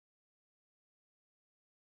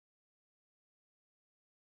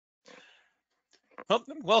Well,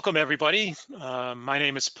 welcome everybody. My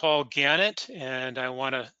name is Paul Gannett, and I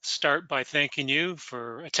want to start by thanking you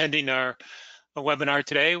for attending our webinar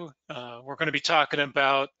today. We're going to be talking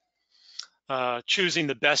about choosing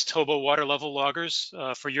the best HOBO water level loggers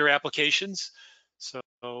for your applications. So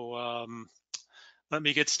let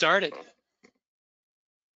me get started.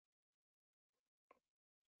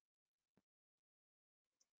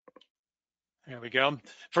 There we go.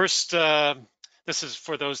 First, this is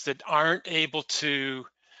for those that aren't able to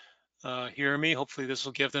hear me. Hopefully this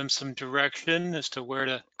will give them some direction as to where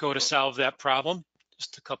to go to solve that problem.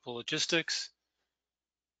 Just a couple logistics.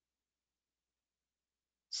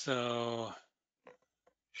 So,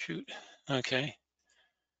 shoot, okay.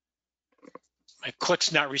 My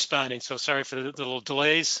click's not responding, so sorry for the little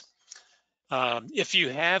delays. If you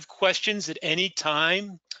have questions at any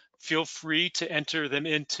time, feel free to enter them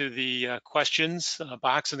into the questions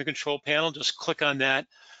box in the control panel. Just click on that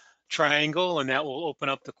triangle and that will open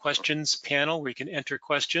up the questions panel where you can enter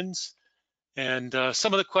questions. And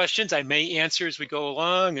some of the questions I may answer as we go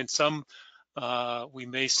along, and some we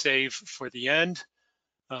may save for the end.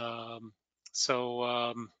 Yeah,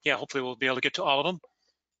 hopefully we'll be able to get to all of them.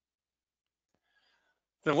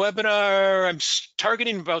 The webinar, I'm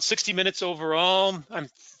targeting about 60 minutes overall. I'm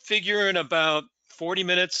figuring about 40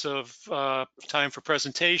 minutes of time for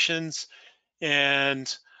presentations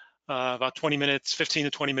and about 20 minutes, 15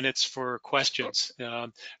 to 20 minutes for questions.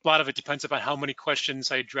 A lot of it depends upon how many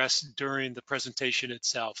questions I address during the presentation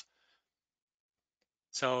itself.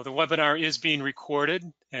 So the webinar is being recorded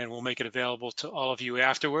and we'll make it available to all of you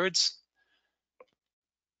afterwards.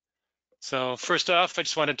 So first off, I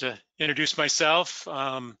just wanted to introduce myself.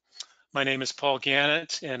 My name is Paul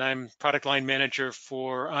Gannett, and I'm product line manager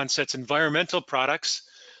for Onset's environmental products.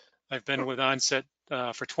 I've been with Onset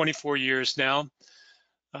for 24 years now.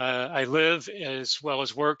 I live as well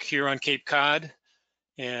as work here on Cape Cod,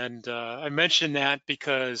 and I mention that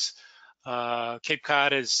because Cape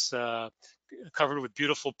Cod is covered with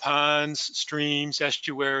beautiful ponds, streams,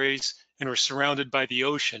 estuaries, and we're surrounded by the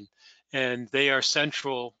ocean. And they are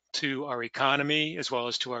central to our economy as well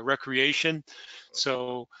as to our recreation.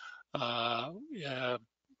 So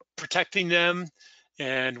protecting them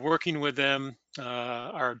and working with them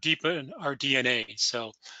are deep in our DNA.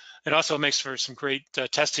 So it also makes for some great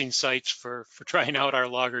testing sites for trying out our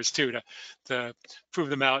loggers too, to prove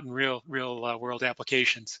them out in real world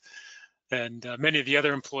applications. And many of the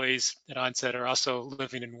other employees at Onset are also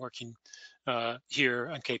living and working here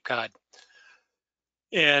on Cape Cod.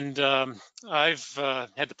 And I've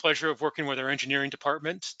had the pleasure of working with our engineering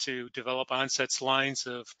department to develop Onset's lines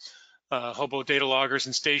of HOBO data loggers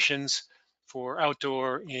and stations for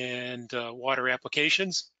outdoor and water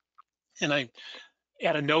applications. And I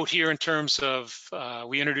add a note here in terms of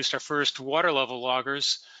we introduced our first water level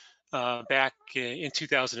loggers back in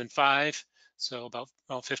 2005. So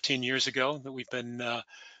about 15 years ago that we've been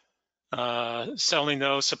selling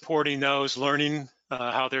those, supporting those, learning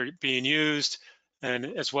how they're being used, and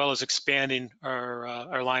as well as expanding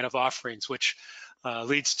our line of offerings, which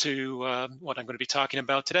leads to what I'm going to be talking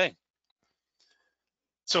about today.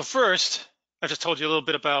 So first, I just told you a little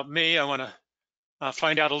bit about me. I want to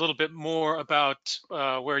find out a little bit more about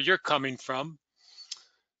where you're coming from.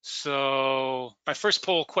 So my first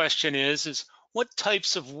poll question is what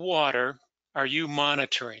types of water are you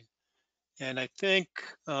monitoring? And I think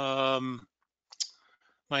my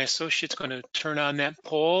associate's going to turn on that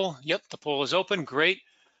poll. Yep, the poll is open. Great.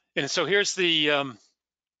 And so here's the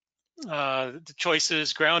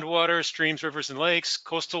choices: groundwater, streams, rivers, and lakes,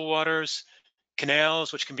 coastal waters,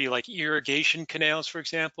 canals, which can be like irrigation canals, for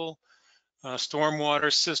example,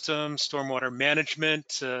 stormwater systems, stormwater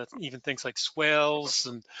management, even things like swales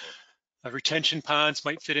and retention ponds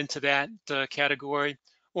might fit into that category,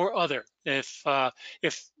 or other. If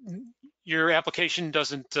your application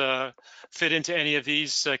doesn't fit into any of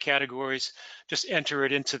these categories, just enter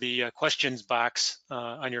it into the questions box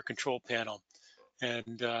on your control panel,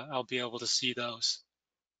 and I'll be able to see those.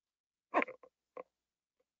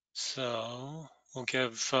 So we'll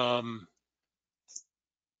give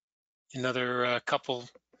another couple,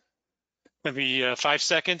 maybe 5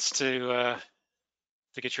 seconds to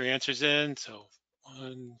get your answers in. So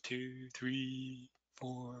 1, 2, 3,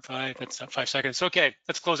 4, 5. That's not 5 seconds. Okay,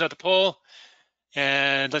 let's close out the poll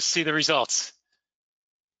and let's see the results.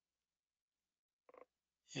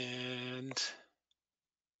 And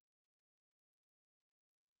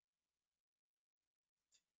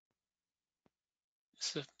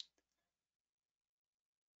so,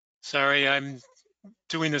 sorry, I'm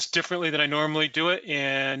doing this differently than I normally do it.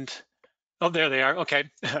 And oh, there they are. Okay,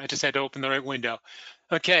 I just had to open the right window.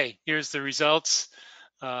 Okay, here's the results.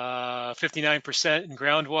 59% in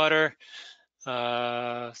groundwater.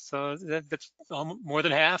 So that's more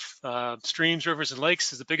than half. Streams, rivers, and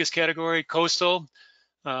lakes is the biggest category. Coastal,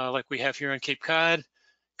 like we have here on Cape Cod.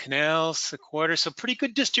 Canals, a quarter. So pretty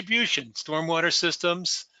good distribution. Stormwater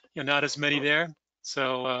systems, not as many there.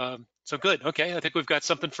 So so good. Okay, I think we've got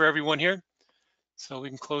something for everyone here. So we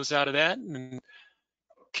can close out of that and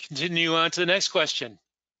continue on to the next question.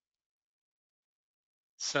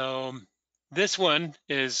 So this one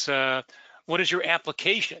is, what is your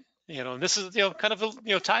application? This is kind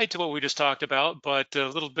of tied to what we just talked about, but a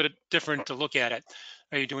little bit different to look at it.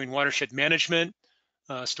 Are you doing watershed management,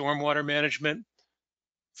 stormwater management,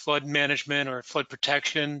 flood management or flood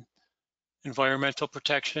protection, environmental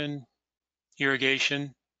protection,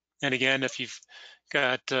 irrigation? And again, if you've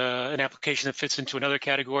got an application that fits into another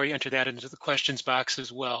category, enter that into the questions box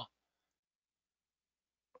as well.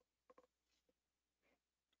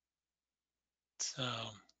 So,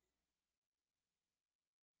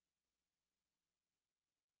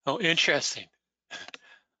 oh, interesting.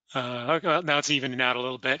 Well, now it's evening out a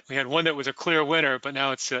little bit. We had one that was a clear winner, but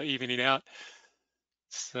now it's evening out.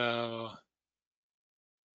 So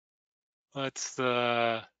let's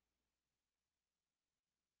still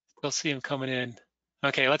see him coming in.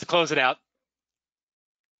 Okay, let's close it out.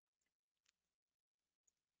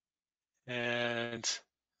 And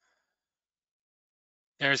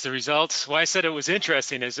there's the results. Why I said it was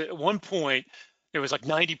interesting is at one point, there was like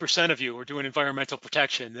 90% of you were doing environmental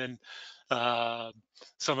protection. Then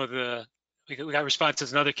some of we got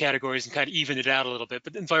responses in other categories and kind of evened it out a little bit.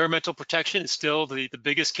 But environmental protection is still the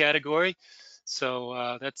biggest category.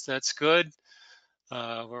 So that's good.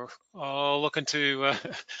 We're all looking to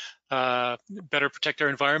better protect our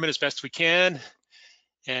environment as best we can.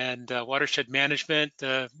 And watershed management,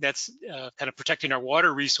 that's kind of protecting our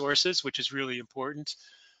water resources, which is really important.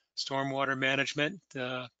 Stormwater management,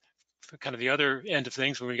 for kind of the other end of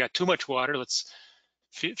things, when we got too much water, let's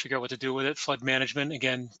figure out what to do with it. Flood management,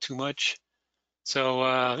 again, too much.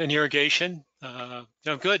 So in irrigation,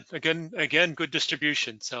 good. Again, good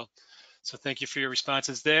distribution. So thank you for your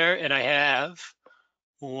responses there. And I have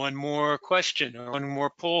one more question or one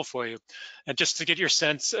more poll for you. And just to get your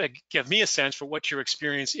sense, give me a sense for what your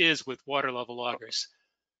experience is with water level loggers.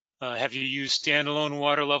 Have you used standalone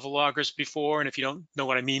water level loggers before? And if you don't know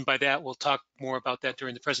what I mean by that, we'll talk more about that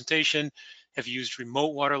during the presentation. Have you used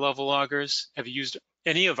remote water level loggers? Have you used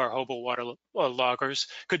any of our HOBO water loggers?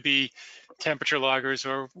 Could be temperature loggers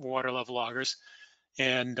or water level loggers.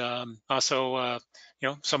 And also,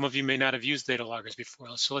 some of you may not have used data loggers before.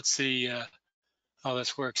 So let's see how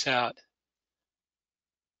this works out.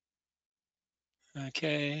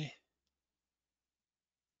 Okay.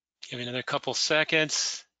 Give me another couple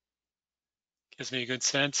seconds. Gives me a good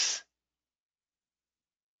sense.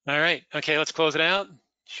 All right. Okay, let's close it out.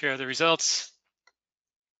 Share the results.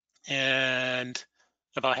 And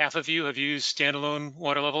about half of you have used standalone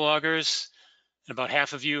water level loggers, and about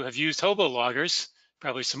half of you have used HOBO loggers.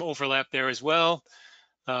 Probably some overlap there as well.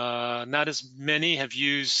 Not as many have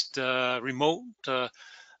used remote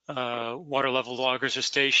water level loggers or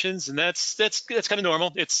stations, and that's kind of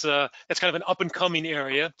normal. It's that's kind of an up and coming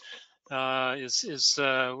area.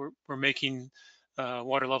 We're making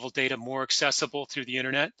water level data more accessible through the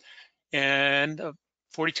internet, and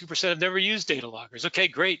 42% have never used data loggers. Okay,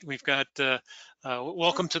 great. We've got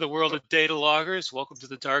welcome to the world of data loggers. Welcome to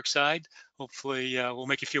the dark side. Hopefully, we'll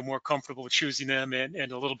make you feel more comfortable with choosing them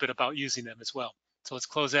and a little bit about using them as well. So let's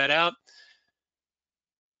close that out.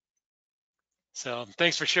 So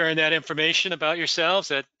thanks for sharing that information about yourselves.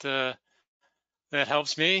 That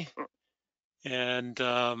helps me. And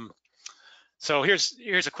so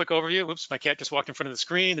here's a quick overview. Oops, my cat just walked in front of the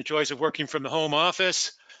screen. The joys of working from the home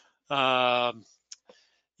office. Yeah,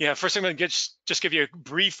 first I'm going to just give you a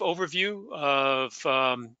brief overview of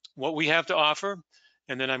what we have to offer,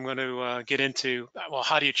 and then I'm going to get into, well,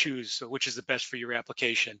 how do you choose? So which is the best for your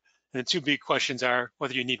application? And the two big questions are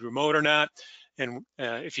whether you need remote or not, and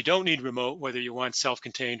if you don't need remote, whether you want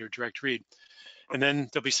self-contained or direct read. And then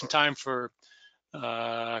there'll be some time for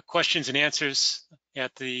questions and answers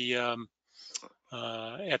at the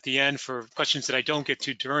end for questions that I don't get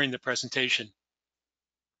to during the presentation.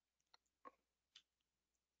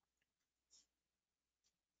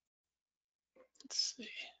 Let's see.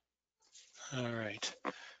 All right.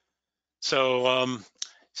 So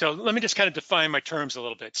so let me just kind of define my terms a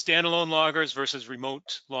little bit. Standalone loggers versus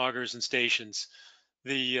remote loggers and stations.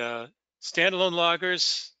 The standalone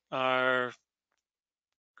loggers are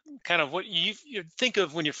kind of what you think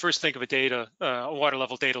of when you first think of a water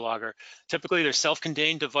level data logger. Typically, they're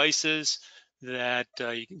self-contained devices. that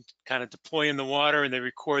you can kind of deploy in the water, and they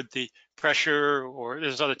record the pressure, or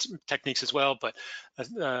there's other techniques as well, but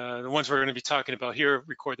the ones we're going to be talking about here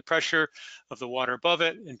record the pressure of the water above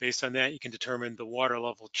it, and based on that you can determine the water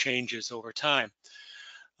level changes over time.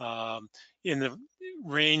 In the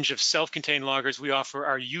range of self-contained loggers, we offer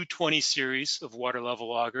our U20 series of water level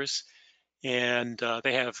loggers, and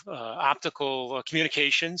they have optical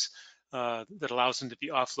communications that allows them to be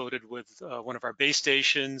offloaded with one of our base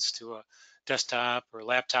stations to a desktop or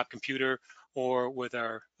laptop computer, or with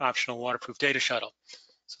our optional waterproof data shuttle.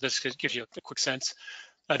 So this gives you a quick sense.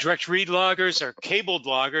 Direct read loggers are cabled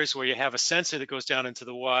loggers where you have a sensor that goes down into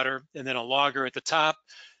the water and then a logger at the top,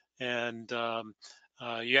 and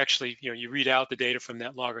you actually, you read out the data from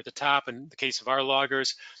that logger at the top. In the case of our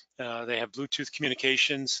loggers, they have Bluetooth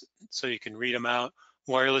communications, so you can read them out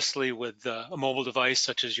wirelessly with a mobile device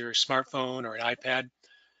such as your smartphone or an iPad.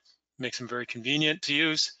 Makes them very convenient to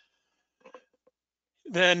use.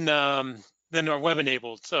 Then our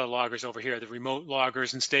web-enabled loggers over here, the remote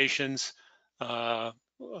loggers and stations.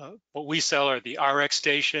 What we sell are the RX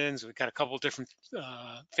stations. We've got a couple of different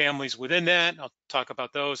families within that. I'll talk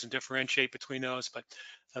about those and differentiate between those, but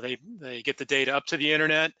they get the data up to the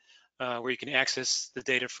internet, where you can access the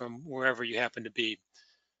data from wherever you happen to be,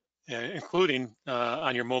 including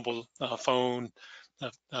on your mobile phone,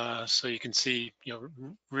 so you can see,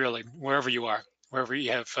 really wherever you are, wherever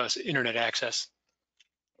you have internet access.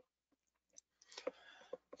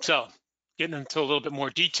 So getting into a little bit more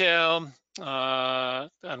detail on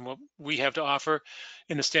what we have to offer.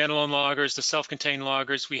 In the standalone loggers, the self-contained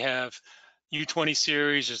loggers, we have U20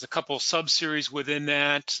 series. There's a couple sub-series within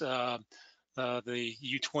that. The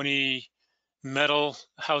U20 metal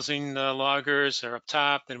housing loggers are up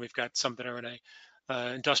top. Then we've got some that are in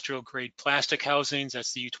a industrial grade plastic housings.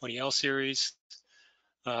 That's the U20L series.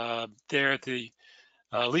 They're the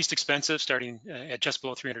least expensive, starting at just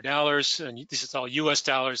below $300. And this is all US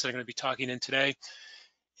dollars that I'm going to be talking in today.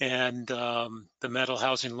 And the metal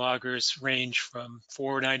housing loggers range from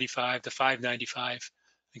 $495 to $595,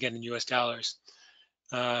 again in US dollars.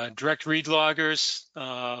 Direct read loggers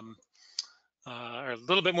are a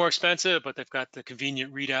little bit more expensive, but they've got the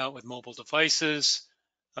convenient readout with mobile devices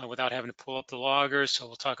without having to pull up the logger. So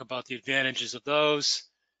we'll talk about the advantages of those.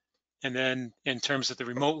 And then in terms of the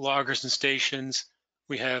remote loggers and stations,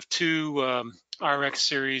 we have two RX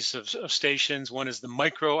series of stations. One is the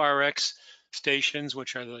micro RX stations,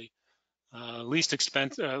 which are the less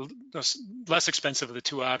expensive of the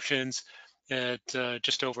two options, at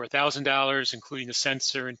just over $1,000, including the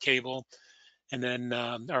sensor and cable. And then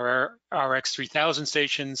our RX 3000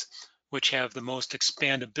 stations, which have the most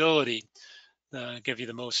expandability, give you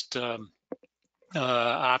the most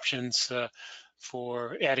options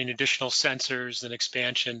for adding additional sensors and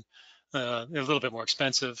expansion. They're a little bit more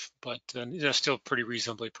expensive, but they're still pretty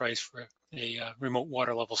reasonably priced for a remote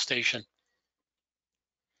water level station.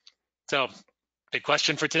 So big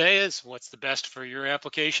question for today is, what's the best for your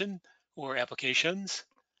application or applications?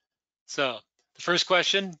 So the first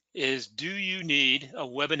question is, do you need a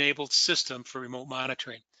web-enabled system for remote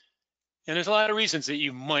monitoring? And there's a lot of reasons that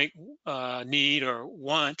you might need or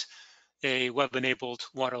want a web-enabled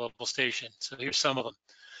water level station. So here's some of them.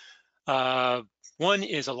 One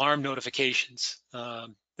is alarm notifications.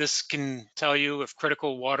 This can tell you if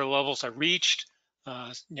critical water levels are reached,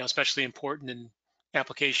 especially important in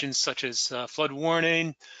applications such as flood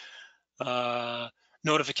warning,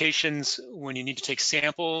 notifications when you need to take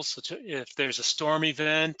samples, such if there's a storm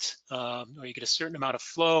event or you get a certain amount of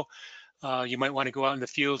flow, you might want to go out in the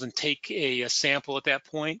field and take a sample at that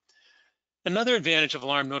point. Another advantage of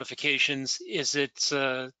alarm notifications is it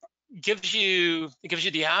gives you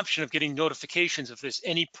the option of getting notifications if there's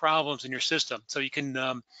any problems in your system. So you can,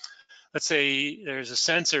 let's say there's a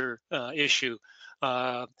sensor issue.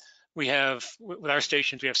 We have, with our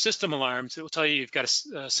stations, we have system alarms that will tell you you've got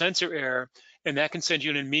a sensor error, and that can send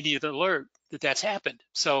you an immediate alert that that's happened.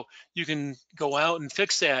 So you can go out and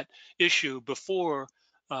fix that issue before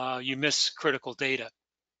you miss critical data.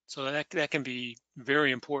 So that can be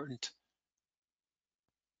very important.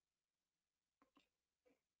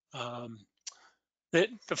 Of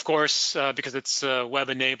course, because it's web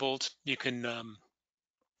enabled, you can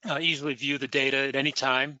easily view the data at any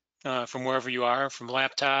time from wherever you are, from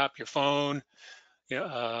laptop, your phone,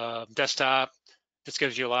 desktop. This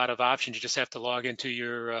gives you a lot of options. You just have to log into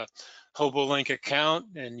your HOBO link account,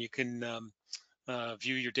 and you can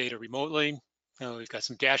view your data remotely. We've got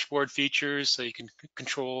some dashboard features, so you can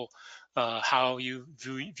control how you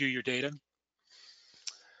view your data.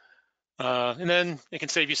 And then it can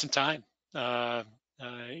save you some time.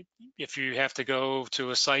 If you have to go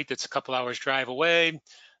to a site that's a couple hours drive away,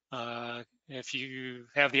 If you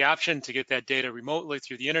have the option to get that data remotely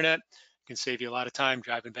through the internet, it can save you a lot of time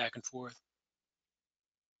driving back and forth.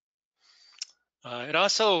 It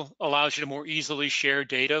also allows you to more easily share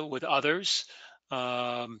data with others,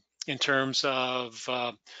 in terms of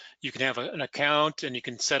you can have an account and you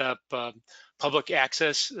can set up public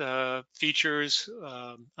access features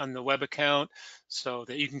on the web account so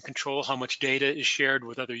that you can control how much data is shared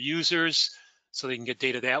with other users, so they can get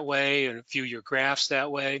data that way and view your graphs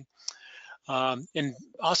that way. And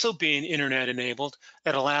also being internet enabled,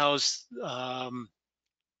 that allows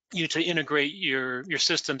you to integrate your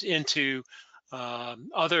systems into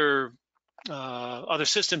other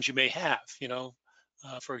systems you may have.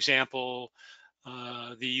 For example,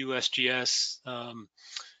 the USGS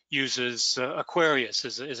uses Aquarius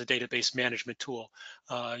as a database management tool.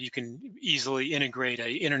 You can easily integrate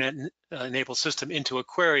a internet-enabled system into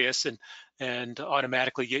Aquarius and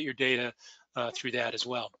automatically get your data through that as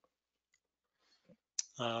well.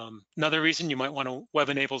 Another reason you might want a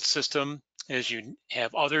web-enabled system is you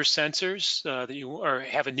have other sensors that you or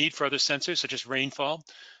have a need for other sensors, such as rainfall,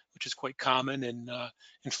 which is quite common in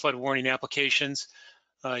flood warning applications.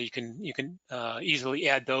 You can easily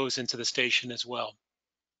add those into the station as well.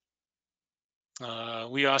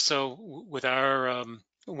 We also, with our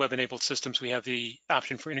web-enabled systems, we have the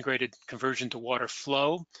option for integrated conversion to water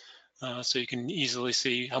flow, so you can easily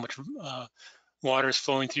see how much water is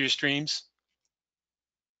flowing through your streams.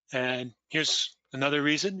 And here's another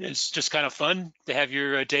reason: it's just kind of fun to have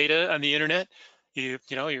your data on the internet.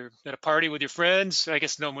 You're at a party with your friends. I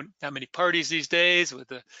guess not many parties these days with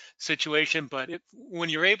the situation, but when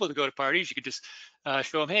you're able to go to parties, you could just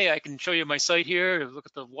show them, hey, I can show you my site here. Look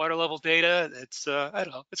at the water level data. It's I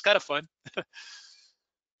don't know, it's kind of fun.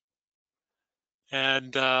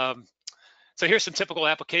 And so here's some typical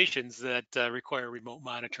applications that require remote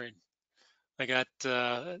monitoring. I got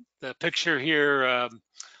the picture here.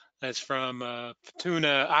 That's from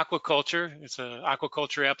tuna aquaculture. It's an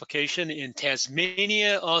aquaculture application in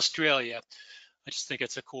Tasmania, Australia. I just think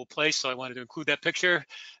it's a cool place, so I wanted to include that picture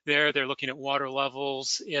there. They're looking at water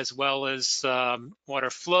levels as well as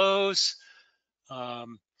water flows.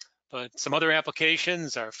 But some other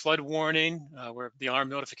applications are flood warning, where the alarm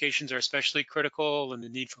notifications are especially critical, and the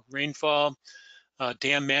need for rainfall.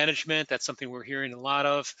 Dam management, that's something we're hearing a lot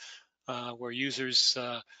of, where users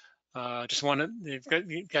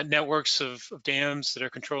they've got networks of dams that are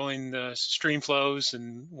controlling the stream flows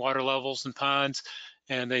and water levels in ponds,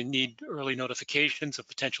 and they need early notifications of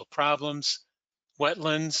potential problems.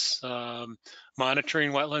 Wetlands,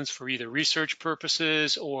 monitoring wetlands for either research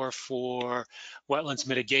purposes or for wetlands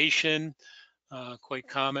mitigation, quite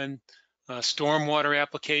common. Stormwater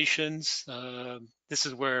applications, this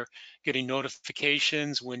is where getting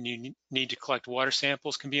notifications when you need to collect water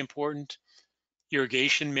samples can be important.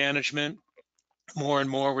 Irrigation management, more and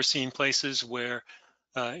more we're seeing places where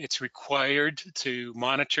it's required to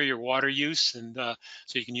monitor your water use, and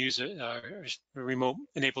so you can use remote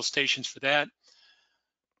enabled stations for that.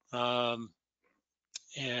 And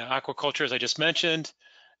aquaculture, as I just mentioned,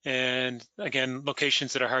 and again,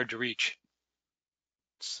 locations that are hard to reach.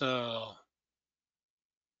 So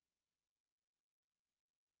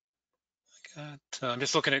I'm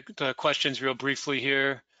just looking at the questions real briefly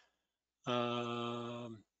here.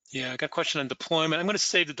 Yeah, I got a question on deployment. I'm going to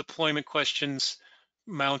save the deployment questions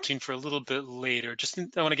mounting for a little bit later.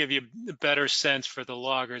 I want to give you a better sense for the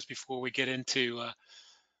loggers before we get into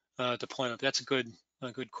deployment. That's a good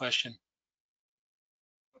question.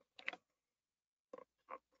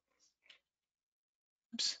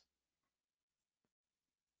 Oops.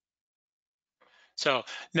 So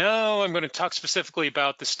now I'm going to talk specifically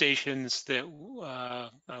about the stations that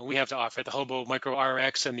we have to offer, the HOBO Micro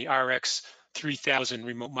RX and the RX 3000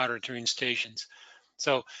 remote monitoring stations.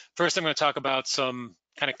 So first I'm going to talk about some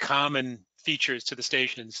kind of common features to the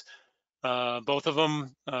stations. Both of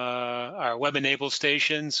them are web-enabled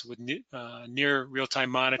stations with near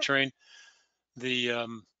real-time monitoring.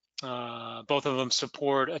 Both of them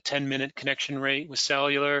support a 10-minute connection rate with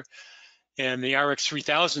cellular, and the RX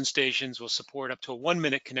 3000 stations will support up to a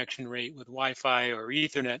 1-minute connection rate with Wi-Fi or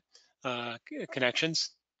Ethernet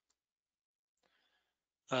connections.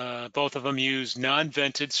 Both of them use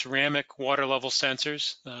non-vented ceramic water level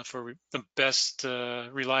sensors for the best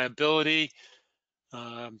reliability.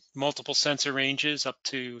 Multiple sensor ranges up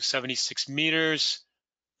to 76 meters.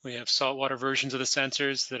 We have saltwater versions of the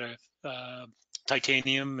sensors that are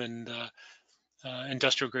titanium and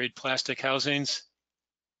industrial grade plastic housings.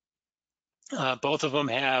 Both of them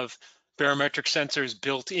have barometric sensors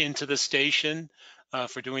built into the station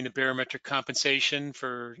for doing the barometric compensation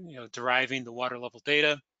for deriving the water level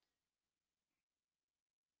data.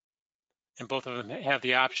 and both of them have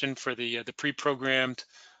the option for the pre-programmed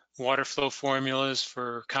water flow formulas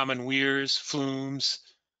for common weirs, flumes,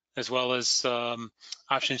 as well as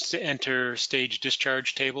options to enter stage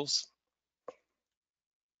discharge tables.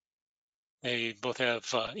 They both have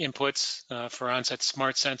inputs for onset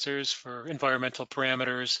smart sensors for environmental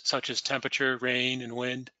parameters such as temperature, rain, and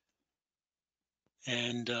wind,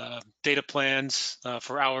 and data plans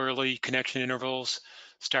for hourly connection intervals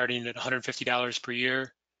starting at $150 per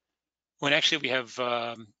year. When actually we have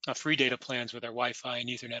free data plans with our Wi-Fi and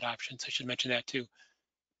Ethernet options. I should mention that too.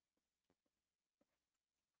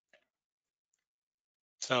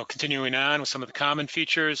 So continuing on with some of the common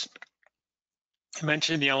features, I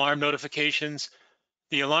mentioned the alarm notifications.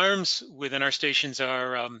 The alarms within our stations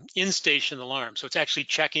are in-station alarms. So it's actually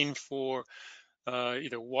checking for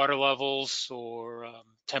either water levels or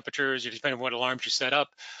temperatures, depending on what alarms you set up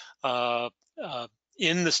uh,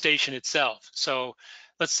 in the station itself. So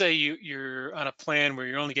let's say you're on a plan where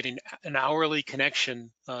you're only getting an hourly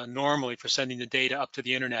connection normally for sending the data up to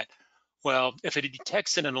the internet. Well, if it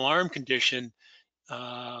detects an alarm condition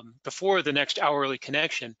before the next hourly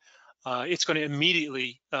connection, it's going to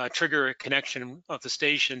immediately trigger a connection of the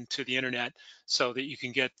station to the internet so that you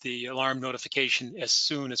can get the alarm notification as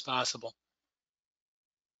soon as possible.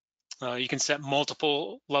 You can set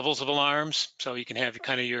multiple levels of alarms, so you can have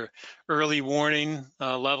kind of your early warning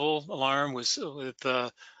level alarm with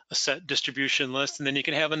a set distribution list, and then you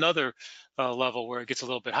can have another level where it gets a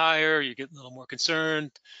little bit higher, you get a little more concerned,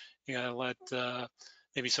 you gotta let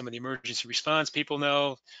maybe some of the emergency response people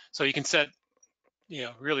know. So you can set,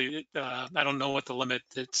 really, I don't know what the limit.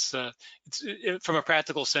 It's from a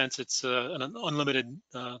practical sense, it's an unlimited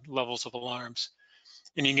levels of alarms.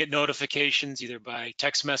 And you can get notifications either by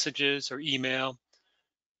text messages or email.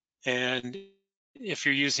 And if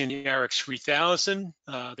you're using the RX3000,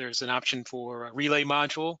 there's an option for a relay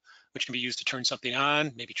module, which can be used to turn something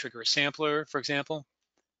on, maybe trigger a sampler, for example.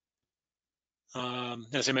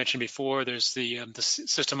 As I mentioned before, there's the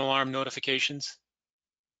system alarm notifications.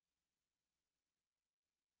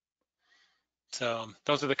 So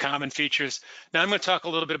those are the common features. Now I'm going to talk a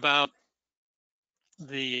little bit about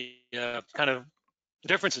the kind of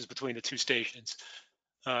differences between the two stations.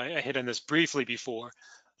 I hit on this briefly before,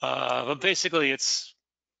 but basically it's,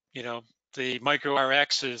 the Micro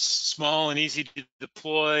RX is small and easy to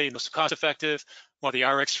deploy and most cost effective, while the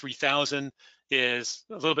RX3000 is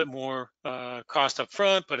a little bit more cost up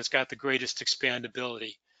front, but it's got the greatest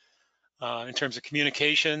expandability. In terms of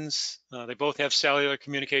communications, they both have cellular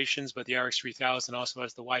communications, but the RX3000 also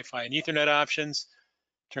has the Wi-Fi and Ethernet options.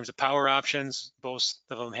 In terms of power options, both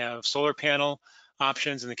of them have solar panel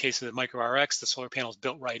options. In the case of the Micro RX, the solar panel is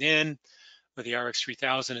built right in. With the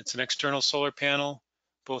RX3000, it's an external solar panel.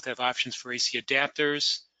 Both have options for AC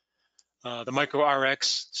adapters. The Micro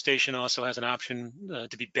RX station also has an option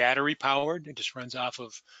to be battery powered. It just runs off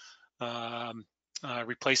of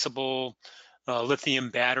replaceable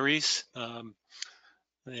lithium batteries. And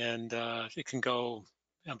it can go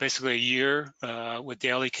basically a year with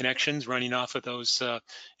daily connections running off of those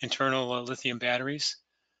internal lithium batteries.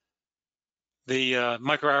 The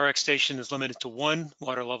Micro RX station is limited to one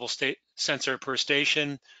water level sensor per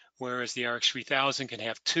station, whereas the RX3000 can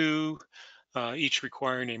have two, each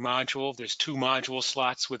requiring a module. There's 2 module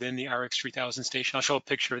slots within the RX3000 station. I'll show a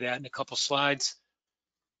picture of that in a couple slides.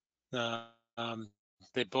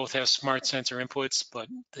 They both have smart sensor inputs, but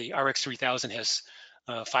the RX3000 has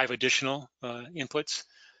 5 additional inputs.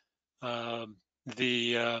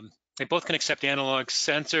 They both can accept analog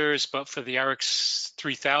sensors, but for the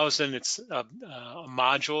RX3000, it's a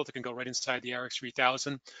module that can go right inside the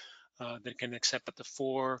RX3000 that can accept up to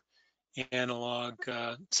 4 analog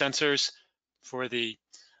sensors. For the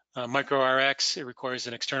Micro RX, it requires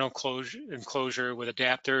an external enclosure with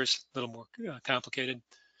adapters, a little more complicated.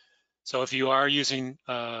 So if you are using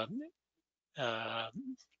analog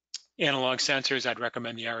sensors, I'd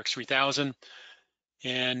recommend the RX3000.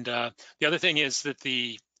 And the other thing is that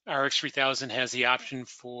the RX3000 has the option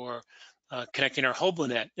for connecting our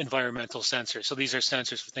HOBO environmental sensors. So these are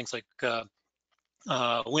sensors for things like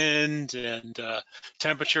wind and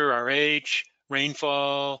temperature, RH,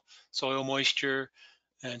 rainfall, soil moisture.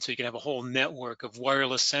 And so you can have a whole network of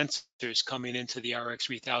wireless sensors coming into the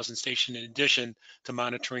RX3000 station in addition to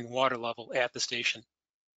monitoring water level at the station.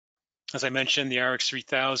 As I mentioned, the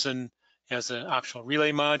RX3000 has an optional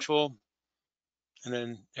relay module. And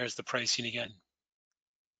then there's the pricing again.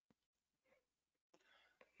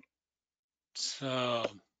 So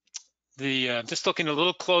just looking a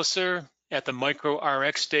little closer at the Micro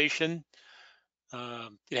RX station,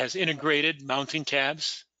 it has integrated mounting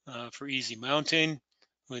tabs for easy mounting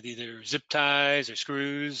with either zip ties or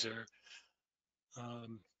screws or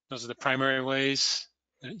Those are the primary ways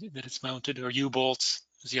that it's mounted, or U-bolts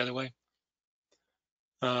is the other way.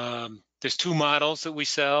 There's two models that we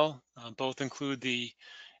sell. Both include the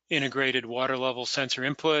integrated water level sensor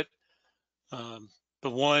input. The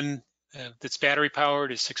one that's battery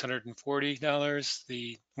powered is $640.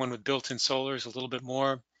 The one with built-in solar is a little bit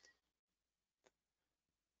more.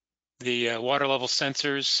 The water level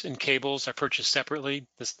sensors and cables are purchased separately.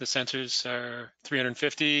 The sensors are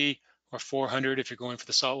 $350 or $400 if you're going for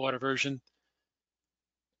the saltwater version.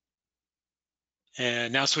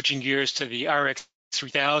 And now switching gears to the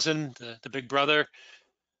RX3000, the big brother.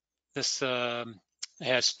 This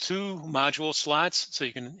has two module slots, so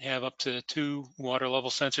you can have up to two water level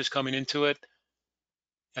sensors coming into it.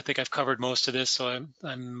 I think I've covered most of this, so I think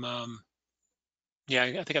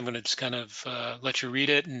I'm going to just kind of let you read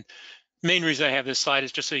it. And the main reason I have this slide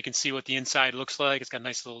is just so you can see what the inside looks like. It's got a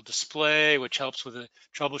nice little display, which helps with the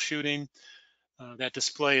troubleshooting. That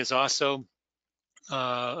display is also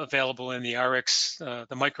available in the RX,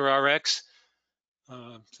 the Micro RX.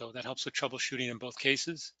 So that helps with troubleshooting in both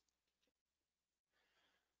cases.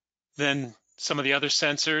 Then some of the other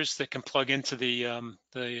sensors that can plug into the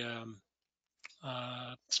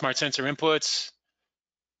smart sensor inputs.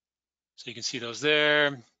 So you can see those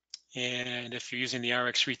there. And if you're using the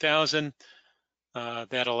RX3000,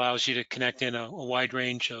 that allows you to connect in a wide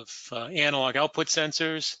range of analog output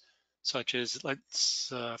sensors, such as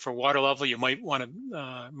for water level, you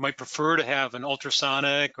might prefer to have an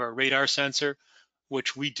ultrasonic or radar sensor,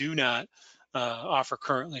 which we do not offer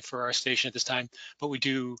currently for our station at this time, but we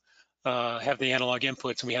do have the analog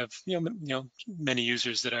inputs, and we have many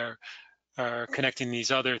users that are connecting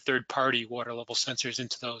these other third-party water level sensors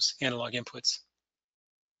into those analog inputs.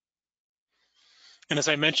 And as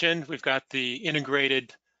I mentioned, we've got the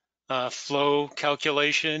integrated flow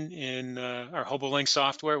calculation in our HOBO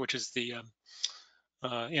software, which is the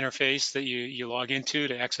interface that you log into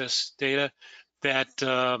to access data that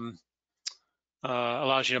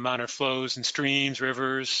allows you to monitor flows and streams,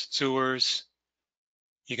 rivers, sewers.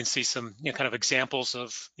 You can see some kind of examples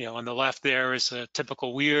of, on the left there is a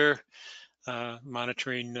typical weir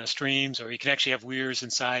monitoring streams, or you can actually have weirs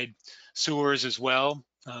inside sewers as well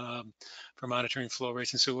for monitoring flow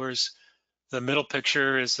rates in sewers. The middle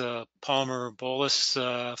picture is a Palmer bolus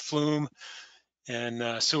flume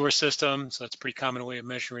and sewer system. So that's a pretty common way of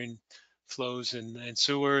measuring flows in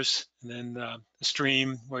sewers. And then the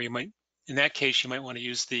stream, where you might, in that case, you might want to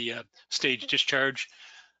use the stage discharge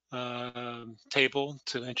table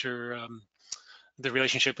to enter the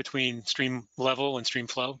relationship between stream level and stream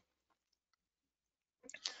flow.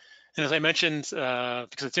 And as I mentioned,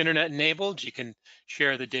 because it's internet enabled, you can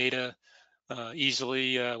share the data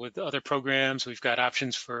easily with other programs. We've got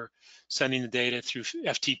options for sending the data through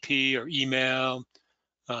FTP or email.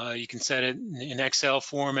 You can set it in Excel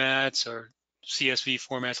formats or CSV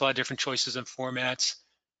formats, a lot of different choices and formats.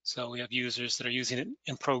 So we have users that are using it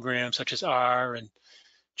in programs such as R and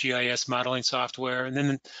GIS modeling software. And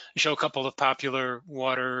then I show a couple of popular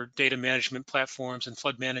water data management platforms and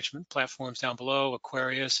flood management platforms down below,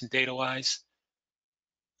 Aquarius and DataWise.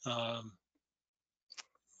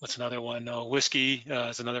 What's another one? Whiskey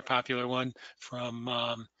is another popular one from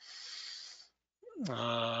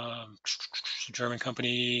German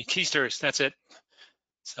company, Keysters, that's it.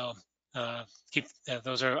 So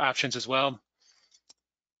those are options as well.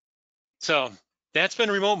 So that's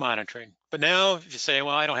been remote monitoring. But now if you say,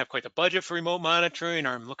 well, I don't have quite the budget for remote monitoring,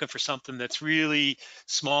 or I'm looking for something that's really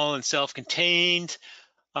small and self-contained,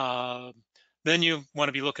 then you want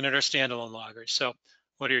to be looking at our standalone loggers. So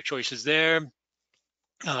what are your choices there?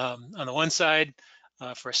 On the one side,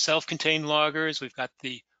 for self-contained loggers, we've got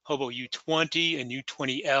the HOBO U20 and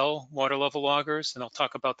U20L water level loggers, and I'll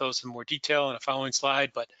talk about those in more detail in a following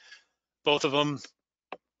slide, but both of them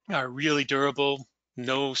are really durable,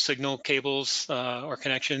 no signal cables or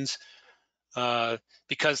connections.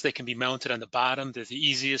 Because they can be mounted on the bottom, they're the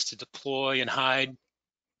easiest to deploy and hide.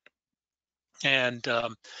 And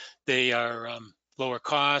they are lower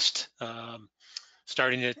cost,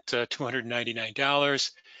 starting at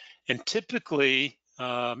 $299. And typically,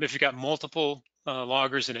 if you've got multiple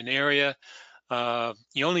loggers in an area,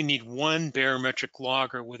 you only need one barometric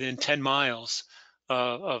logger within 10 miles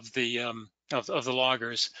of the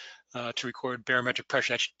loggers to record barometric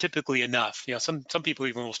pressure. That's typically enough. Some people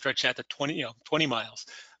even will stretch that to 20 miles,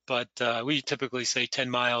 but we typically say 10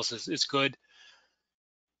 miles is good.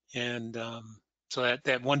 And so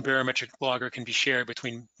that one barometric logger can be shared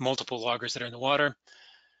between multiple loggers that are in the water.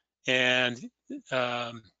 And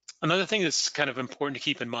another thing that's kind of important to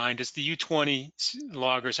keep in mind is the U20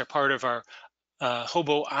 loggers are part of our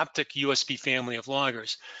HOBO optic USB family of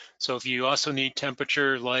loggers. So if you also need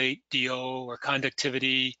temperature, light, DO, or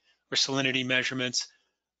conductivity or salinity measurements,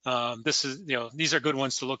 these are good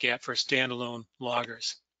ones to look at for standalone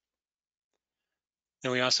loggers.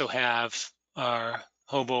 And we also have our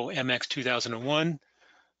HOBO MX 2001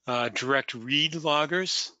 direct read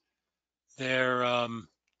loggers. They're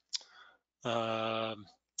the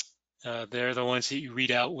ones that you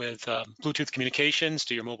read out with Bluetooth communications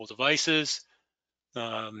to your mobile devices.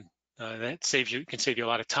 That can save you a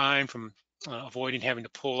lot of time from avoiding having to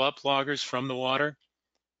pull up loggers from the water.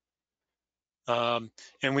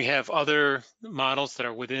 And we have other models that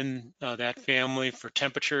are within that family for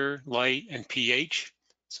temperature, light, and pH.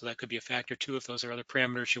 So that could be a factor too if those are other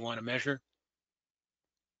parameters you want to measure.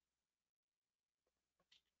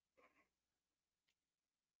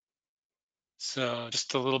 So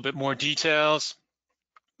just a little bit more details.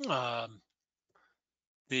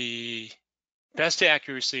 The best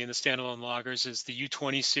accuracy in the standalone loggers is the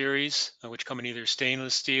U20 series, which come in either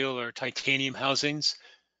stainless steel or titanium housings.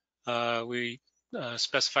 We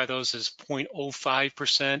specify those as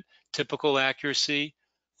 0.05% typical accuracy,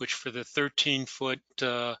 which for the 13-foot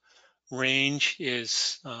range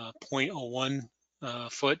is 0.01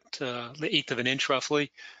 foot, the eighth of an inch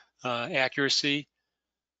roughly, accuracy.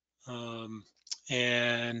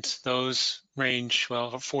 And those range,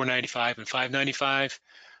 well, 495 and 595.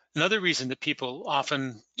 Another reason that people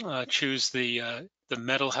often choose the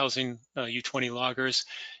metal housing U20 loggers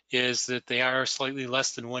is that they are slightly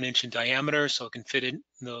less than 1 inch in diameter, so it can fit in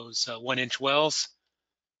those 1-inch wells.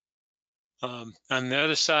 On the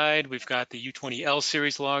other side, we've got the U20L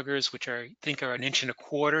series loggers, which I think are 1.25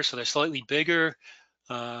 inches, so they're slightly bigger,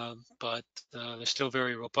 but they're still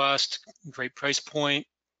very robust, great price point.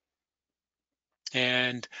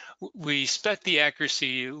 And we spec the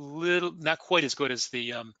accuracy a little, not quite as good as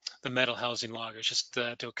the metal housing loggers, just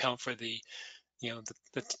to account for the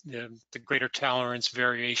greater tolerance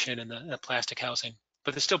variation in the plastic housing,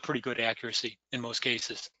 but they're still pretty good accuracy in most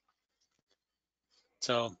cases.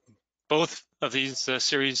 So both of these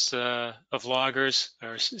series of loggers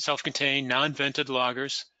are self-contained, non-vented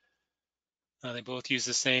loggers. They both use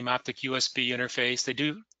the same optic USB interface. They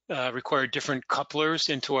do require different couplers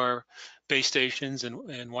into our base stations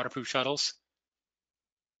and waterproof shuttles.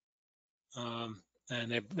 And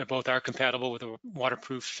they both are compatible with a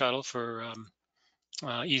waterproof shuttle for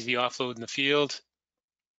easy offload in the field.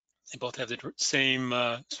 They both have the same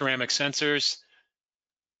ceramic sensors.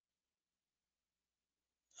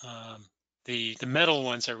 The metal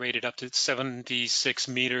ones are rated up to 76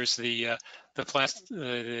 meters. The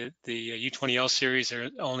U20L series are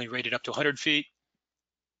only rated up to 100 feet.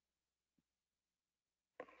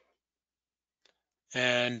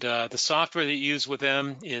 And the software that you use with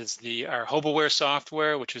them is our HOBOware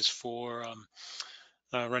software, which is for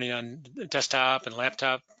running on desktop and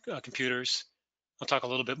laptop computers. I'll talk a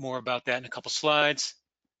little bit more about that in a couple slides.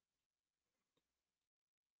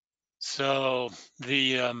 So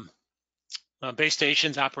the base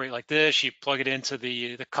stations operate like this. You plug it into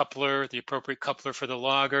the coupler, the appropriate coupler for the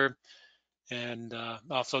logger, and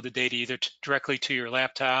offload the data either directly to your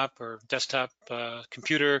laptop or desktop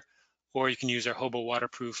computer, or you can use our HOBO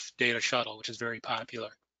waterproof data shuttle, which is very popular.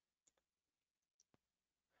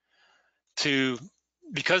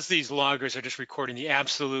 Because these loggers are just recording the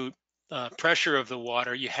absolute pressure of the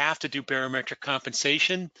water, you have to do barometric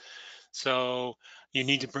compensation. So you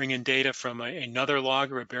need to bring in data from another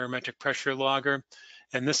logger, a barometric pressure logger.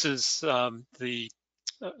 And this is the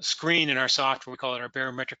screen in our software. We call it our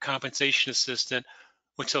barometric compensation assistant,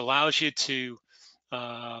 which allows you to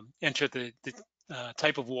enter the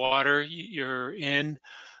type of water you're in,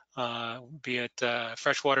 be it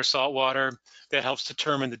freshwater, saltwater. That helps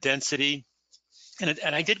determine the density.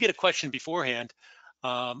 And I did get a question beforehand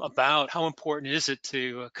about how important is it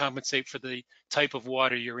to compensate for the type of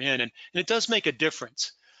water you're in, and it does make a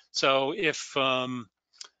difference. So if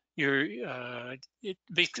it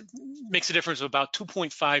makes a difference of about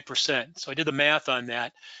 2.5%. So I did the math on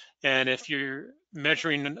that, and if you're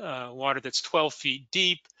measuring water that's 12 feet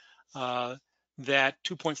deep, that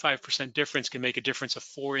 2.5% difference can make a difference of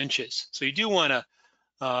 4 inches. So you do want to,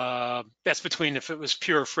 that's between if it was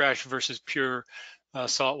pure fresh versus pure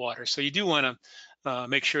salt water. So you do want to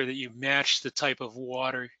make sure that you match the type of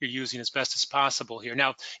water you're using as best as possible here.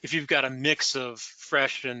 Now, if you've got a mix of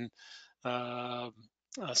fresh and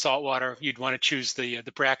salt water, you'd want to choose the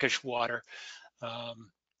brackish water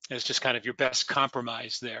as just kind of your best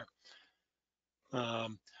compromise there.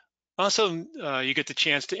 Also, you get the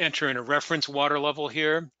chance to enter in a reference water level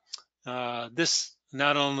here. This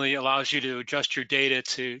not only allows you to adjust your data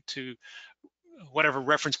to whatever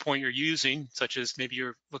reference point you're using, such as maybe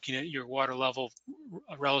you're looking at your water level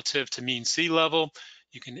relative to mean sea level.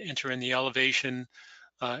 You can enter in the elevation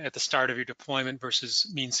at the start of your deployment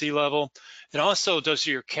versus mean sea level. It also does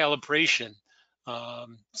your calibration,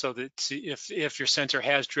 so that if your sensor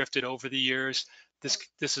has drifted over the years,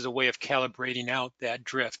 this is a way of calibrating out that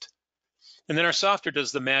drift. And then our software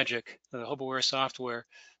does the magic. The HOBOware software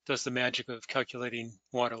does the magic of calculating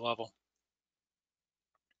water level.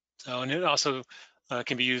 So, and it also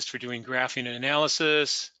can be used for doing graphing and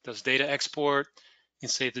analysis, does data export. You can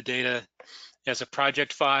save the data as a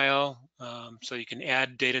project file, so you can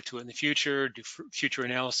add data to it in the future, do future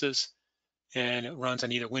analysis, and it runs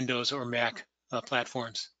on either Windows or Mac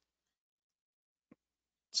platforms.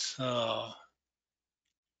 So,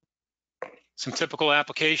 some typical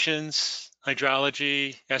applications: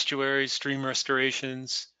 hydrology, estuaries, stream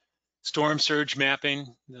restorations, storm surge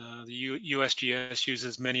mapping. The USGS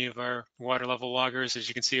uses many of our water level loggers. As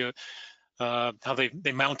you can see, how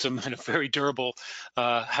they mount them in a very durable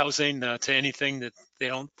housing to anything that they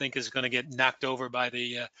don't think is going to get knocked over by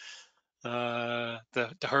the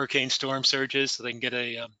hurricane storm surges, so they can get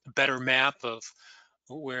a better map of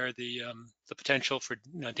where the potential for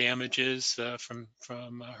damage is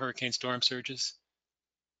from hurricane storm surges.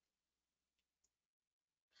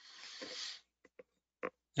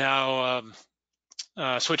 Now,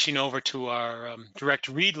 switching over to our direct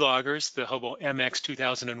read loggers, the HOBO MX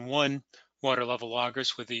 2001 water level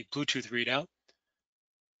loggers with the Bluetooth readout.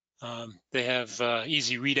 They have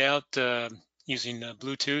easy readout using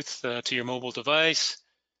Bluetooth to your mobile device.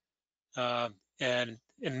 And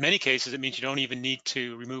in many cases, it means you don't even need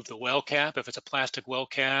to remove the well cap if it's a plastic well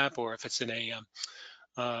cap, or if it's in a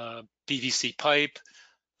PVC pipe.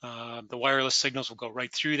 The wireless signals will go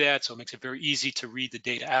right through that, so it makes it very easy to read the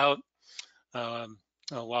data out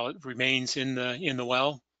while it remains in the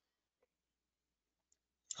well.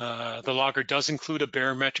 The logger does include a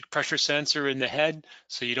barometric pressure sensor in the head,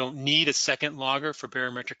 so you don't need a second logger for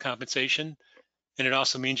barometric compensation. And it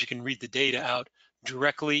also means you can read the data out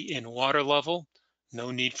directly in water level,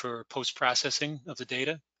 no need for post-processing of the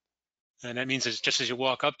data. And that means that just as you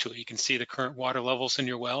walk up to it, you can see the current water levels in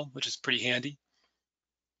your well, which is pretty handy.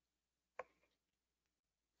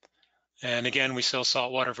 And again, we sell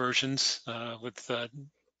saltwater versions with the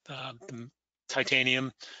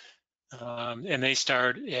titanium, and they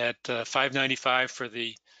start at $595 for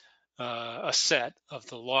the a set of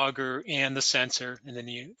the logger and the sensor, and then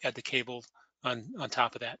you add the cable on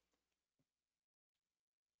top of that.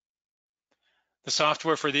 The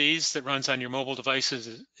software for these that runs on your mobile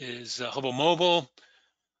devices is HOBO Mobile.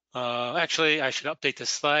 Actually, I should update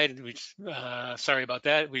this slide. Sorry about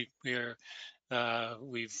that. We've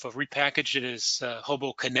repackaged it as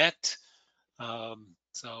HOBO Connect.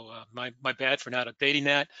 My bad for not updating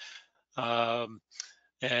that.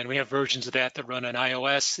 And we have versions of that run on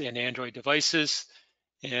iOS and Android devices.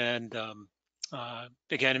 And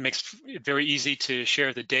again, it makes it very easy to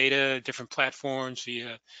share the data, different platforms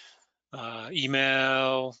via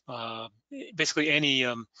email, basically any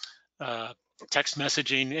text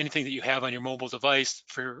messaging, anything that you have on your mobile device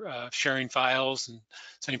for sharing files and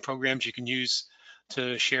sending programs you can use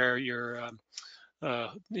to share your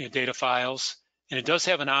data files. And it does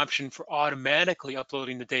have an option for automatically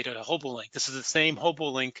uploading the data to HOBOlink. This is the same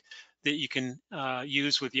HOBOlink that you can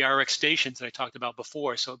use with the RX stations that I talked about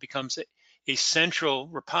before. So it becomes a central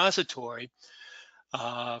repository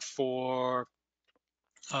for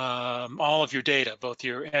all of your data, both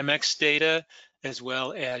your MX data as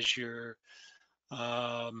well as your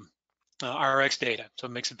RX data. So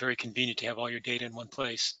it makes it very convenient to have all your data in one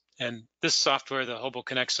place. And this software, the HOBO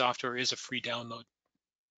Connect software, is a free download.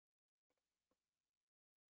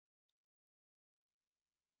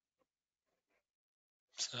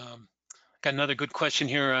 So, got another good question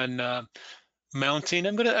here on mounting.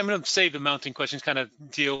 I'm gonna save the mounting questions, kind of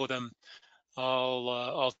deal with them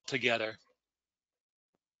all together.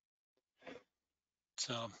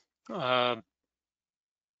 So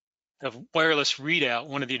the wireless readout,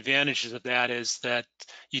 one of the advantages of that is that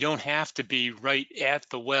you don't have to be right at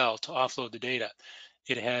the well to offload the data.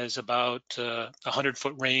 It has about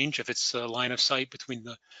 100-foot range if it's a line of sight between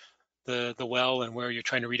the well and where you're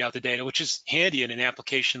trying to read out the data, which is handy in an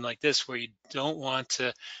application like this where you don't want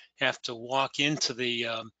to have to walk into the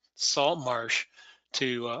salt marsh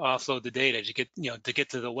to offload the data to get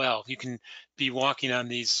to the well. You can be walking on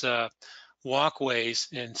these walkways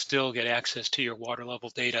and still get access to your water level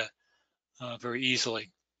data very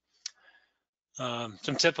easily.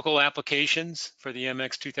 Some typical applications for the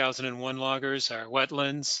MX 2001 loggers are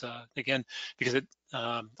wetlands, again, because it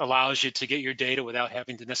allows you to get your data without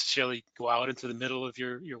having to necessarily go out into the middle of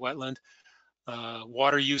your wetland.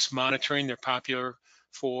 Water use monitoring, they're popular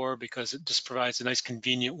for, because it just provides a nice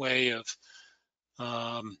convenient way of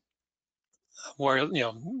um, where,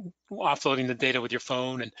 offloading the data with your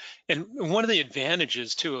phone. And one of the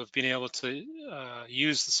advantages too of being able to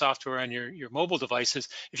use the software on your mobile devices,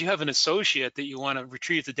 if you have an associate that you want to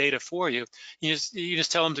retrieve the data for you, you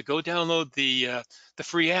just tell them to go download the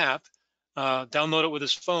free app, download it with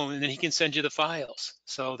his phone, and then he can send you the files,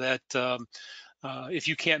 so that if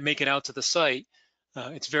you can't make it out to the site,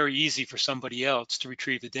 it's very easy for somebody else to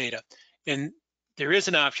retrieve the data. And there is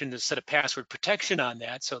an option to set a password protection on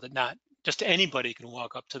that, so that not just anybody can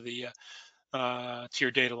walk up to to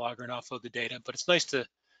your data logger and offload the data. But it's nice to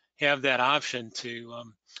have that option to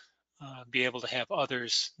be able to have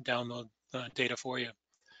others download data for you.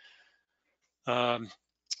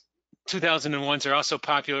 2001s are also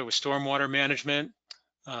popular with stormwater management.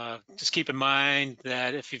 Just keep in mind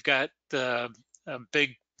that if you've got a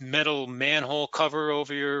big metal manhole cover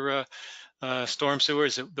over your storm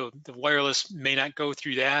sewers, the wireless may not go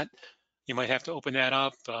through that. You might have to open that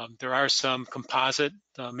up. There are some composite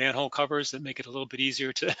manhole covers that make it a little bit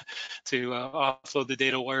easier to offload the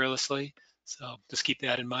data wirelessly. So just keep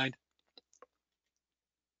that in mind.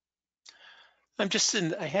 I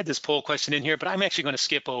had this poll question in here, but I'm actually going to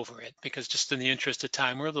skip over it, because just in the interest of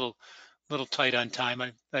time, we're a little tight on time.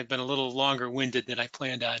 I've been a little longer winded than I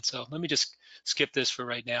planned on. So let me just skip this for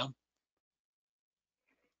right now.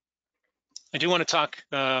 I do want to talk,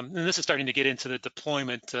 and this is starting to get into the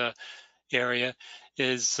deployment area,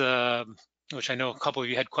 which I know a couple of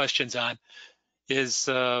you had questions on,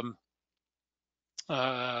 but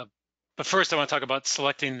first I want to talk about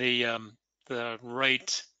selecting the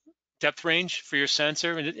right depth range for your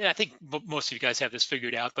sensor. And I think most of you guys have this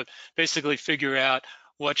figured out, but basically figure out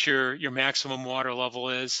what your maximum water level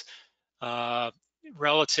is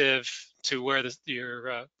relative to where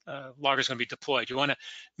your logger is going to be deployed. You want to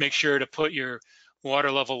make sure to put your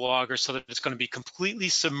water level logger so that it's going to be completely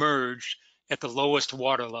submerged at the lowest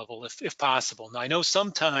water level if possible. Now, I know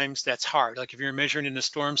sometimes that's hard. Like if you're measuring in a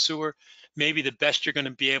storm sewer, maybe the best you're going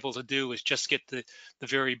to be able to do is just get the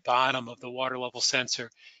very bottom of the water level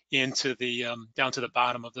sensor into the down to the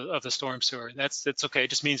bottom of the storm sewer. That's okay. It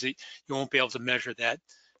just means that you won't be able to measure that,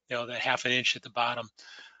 that half an inch at the bottom.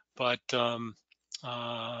 But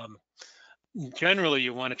generally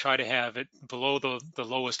you want to try to have it below the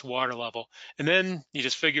lowest water level, and then you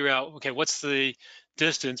just figure out, okay, what's the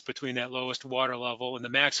distance between that lowest water level and the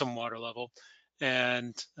maximum water level,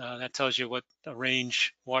 and that tells you what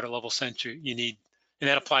range water level sensor you need. And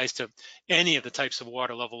that applies to any of the types of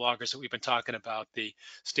water level loggers that we've been talking about, the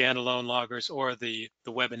standalone loggers or the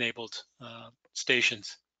web-enabled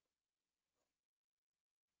stations.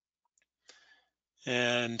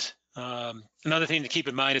 And another thing to keep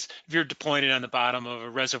in mind is if you're deploying it on the bottom of a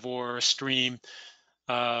reservoir or a stream,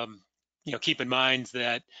 keep in mind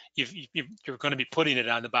that you're going to be putting it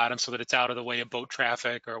on the bottom so that it's out of the way of boat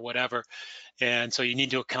traffic or whatever. And so you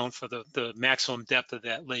need to account for the maximum depth of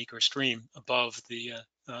that lake or stream above the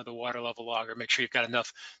water level logger. Make sure you've got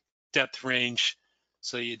enough depth range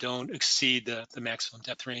so you don't exceed the maximum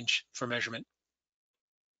depth range for measurement.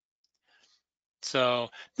 So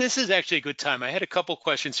this is actually a good time. I had a couple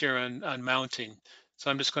questions here on mounting. So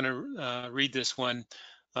I'm just going to read this one.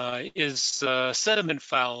 Is sediment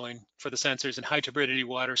fouling for the sensors in high turbidity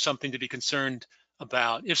water something to be concerned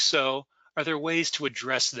about? If so, are there ways to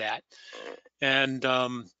address that? And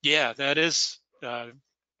yeah, that is,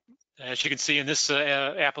 as you can see in this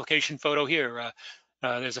application photo here,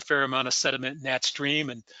 there's a fair amount of sediment in that stream,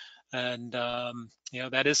 and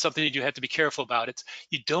that is something that you have to be careful about.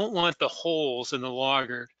 You don't want the holes in the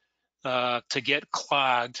logger to get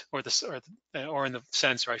clogged, or in the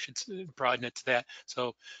sensor, I should broaden it to that.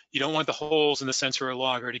 So you don't want the holes in the sensor or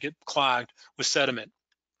logger to get clogged with sediment.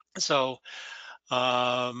 So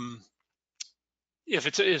if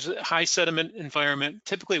it's a high sediment environment,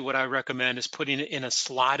 typically what I recommend is putting it in a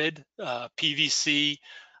slotted PVC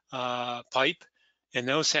pipe. And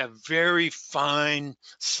those have very fine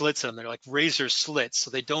slits in them. They're like razor slits, so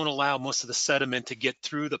they don't allow most of the sediment to get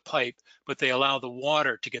through the pipe, but they allow the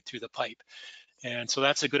water to get through the pipe. And so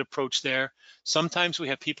that's a good approach there. Sometimes we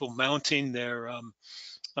have people mounting their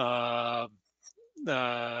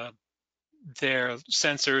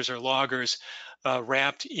sensors or loggers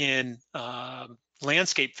wrapped in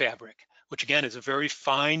landscape fabric, which again is a very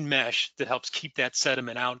fine mesh that helps keep that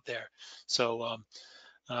sediment out there. So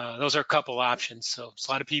those are a couple options. So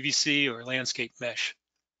slotted PVC or landscape mesh.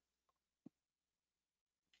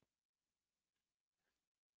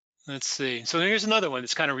 Let's see. So here's another one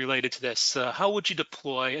that's kind of related to this. How would you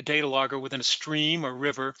deploy a data logger within a stream or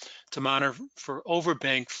river to monitor for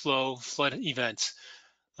overbank flow flood events?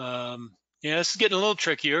 Yeah, this is getting a little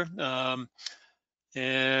trickier.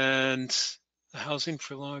 And housing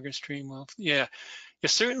for logger stream well, yeah,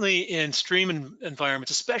 certainly in stream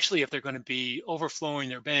environments, especially if they're going to be overflowing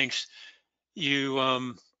their banks, you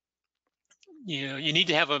you need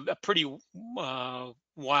to have a pretty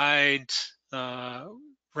wide uh,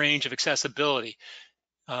 range of accessibility.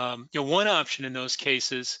 One option in those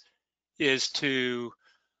cases is to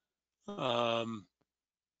have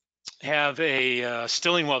a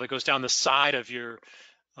stilling well that goes down the side of your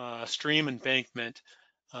stream embankment.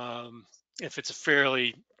 If it's a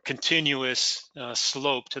fairly continuous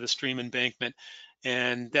slope to the stream embankment,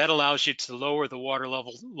 and that allows you to lower the water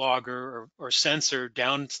level logger or sensor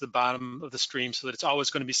down to the bottom of the stream so that it's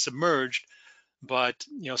always going to be submerged, but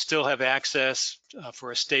still have access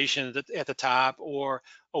for a station at the top or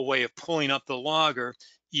a way of pulling up the logger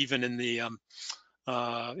even in the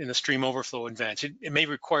stream overflow events. It may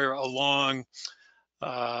require a long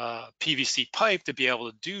PVC pipe to be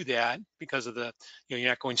able to do that because of the, you're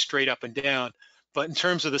not going straight up and down. But in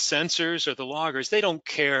terms of the sensors or the loggers, they don't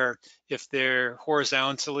care if they're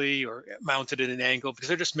horizontally or mounted at an angle because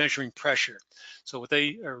they're just measuring pressure. So what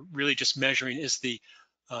they are really just measuring is the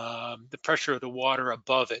pressure of the water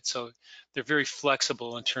above it. So they're very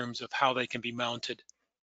flexible in terms of how they can be mounted.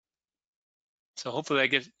 So hopefully I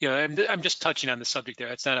get, I'm just touching on the subject there.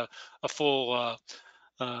 It's not a full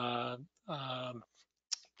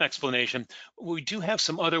explanation. We do have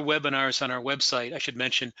some other webinars on our website, I should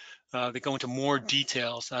mention, that go into more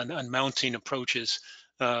details on mounting approaches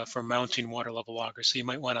for mounting water level loggers. So you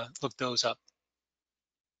might want to look those up.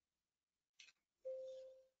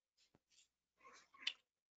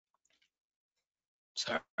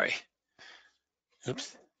 Sorry.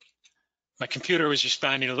 Oops. My computer was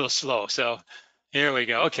responding a little slow. So here we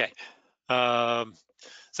go. Okay.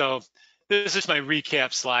 So this is my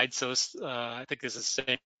recap slide. So I think this is the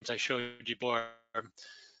same as I showed you before.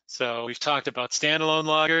 So we've talked about standalone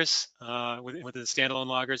loggers. Within the standalone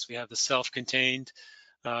loggers, we have the self-contained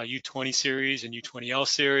U20 series and U20L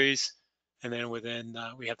series. And then within,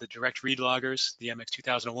 we have the direct read loggers, the MX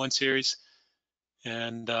 2001 series.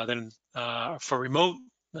 And then for remote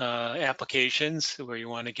applications where you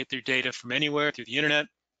want to get your data from anywhere through the internet,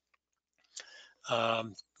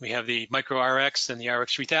 we have the Micro RX and the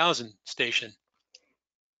RX 3000 station.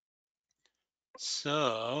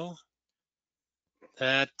 So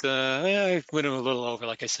that, I went a little over,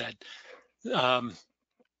 like I said. Now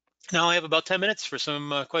I have about 10 minutes for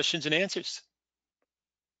some questions and answers.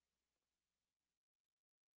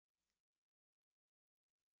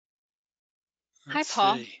 Let's Hi,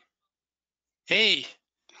 Paul. See.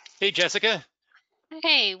 Hey, Jessica.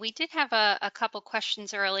 Hey, we did have a couple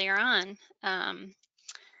questions earlier on.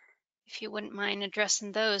 If you wouldn't mind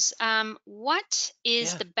addressing those. What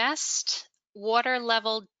is the best water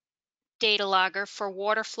level data logger for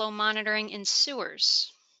water flow monitoring in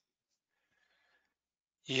sewers?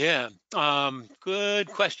 Yeah, good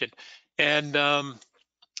question. And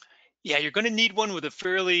yeah, you're going to need one with a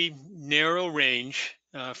fairly narrow range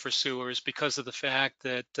for sewers because of the fact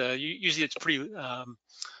that usually it's pretty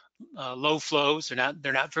low flows.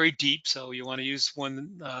 They're not very deep, so you want to use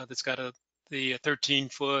one that's got the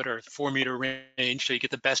 13-foot or 4-meter range, so you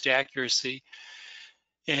get the best accuracy.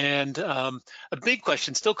 And a big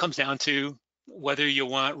question still comes down to whether you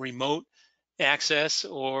want remote access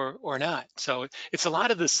or not. So it's a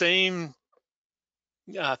lot of the same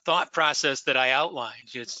thought process that I outlined.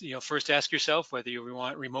 It's, first ask yourself whether you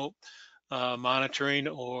want remote monitoring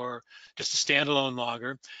or just a standalone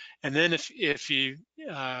logger. And then if you,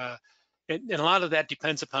 and a lot of that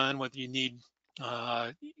depends upon whether you need,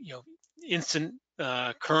 instant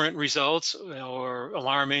current results or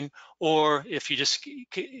alarming, or if you just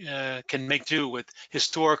can make do with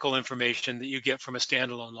historical information that you get from a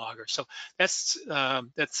standalone logger. So that's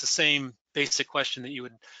the same basic question that you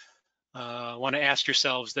would want to ask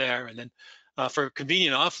yourselves there. And then for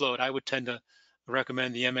convenient offload, I would tend to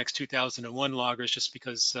recommend the MX 2001 loggers just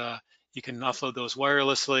because you can offload those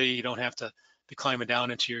wirelessly. You don't have to be climbing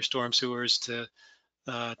down into your storm sewers to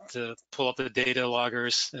pull up the data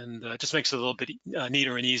loggers, and it just makes it a little bit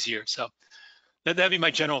neater and easier. So that'd be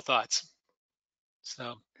my general thoughts.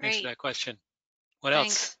 So thanks for that question. What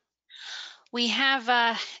else? We have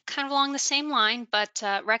kind of along the same line, but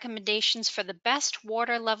recommendations for the best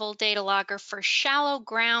water level data logger for shallow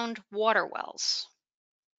ground water wells.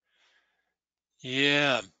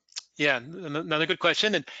 Yeah, Yeah, another good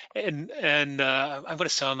question, and I'm going to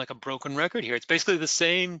sound like a broken record here. It's basically the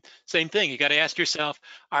same thing. You got to ask yourself: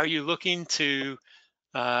 are you looking to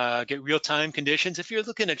get real-time conditions? If you're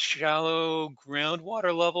looking at shallow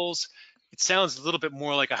groundwater levels, it sounds a little bit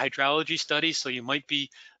more like a hydrology study. So you might be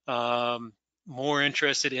um, more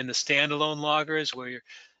interested in the standalone loggers, where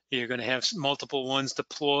you're going to have multiple ones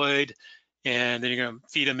deployed, and then you're going to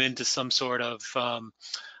feed them into some sort of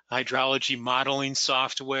hydrology modeling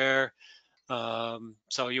software.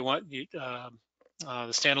 So you want the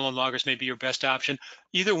standalone loggers may be your best option.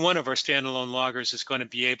 Either one of our standalone loggers is going to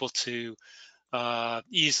be able to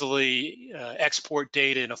easily export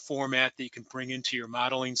data in a format that you can bring into your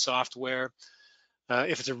modeling software.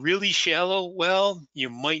 If it's a really shallow well, you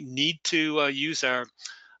might need to use our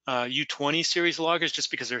U20 series loggers,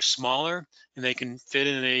 just because they're smaller and they can fit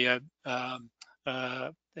in a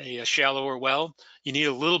shallower well. You need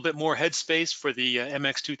a little bit more headspace for the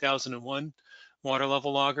MX 2001 water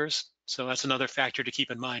level loggers. So that's another factor to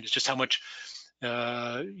keep in mind, is just how much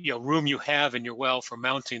room you have in your well for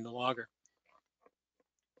mounting the logger.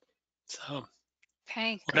 So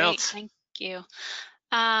Okay, what great. else? Thank you.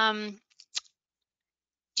 Um,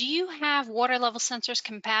 do you have water level sensors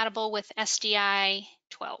compatible with SDI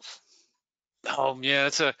 12? Oh yeah,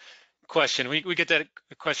 that's a question. We get that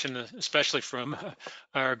question especially from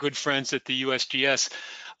our good friends at the USGS,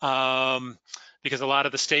 because a lot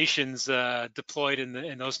of the stations deployed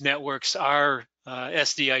in those networks are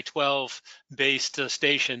SDI 12 based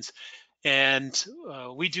stations, and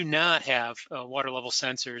we do not have water level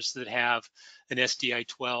sensors that have an SDI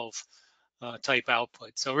 12 type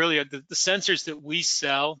output. So really, the sensors that we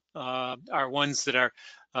sell are ones that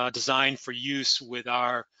are designed for use with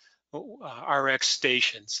our RX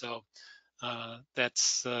station. So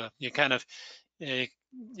that's you kind of you,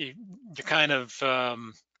 you kind of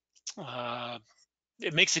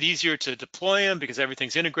it makes it easier to deploy them because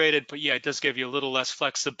everything's integrated. But yeah, it does give you a little less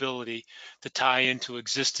flexibility to tie into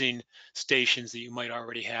existing stations that you might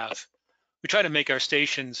already have. We try to make our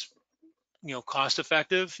stations cost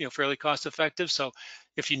effective, fairly cost effective. So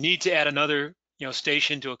if you need to add another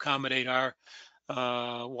station to accommodate our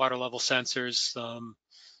water level sensors,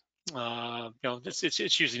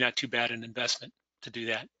 it's usually not too bad an investment to do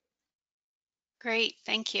that. Great,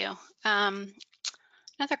 thank you.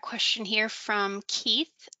 Another question here from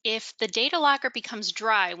Keith. If the data logger becomes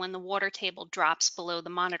dry when the water table drops below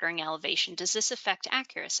the monitoring elevation, does this affect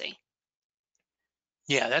accuracy?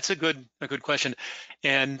 Yeah, that's a good question,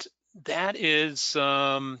 and that is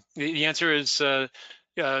the answer is uh,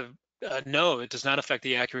 no, it does not affect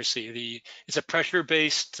the accuracy. It's a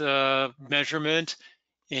pressure-based measurement,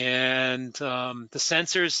 and the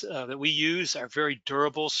sensors that we use are very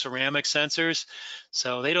durable ceramic sensors,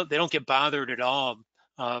 so they don't get bothered at all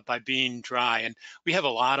by being dry. And we have a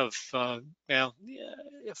lot of yeah,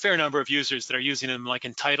 a fair number of users that are using them like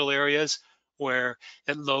in tidal areas, where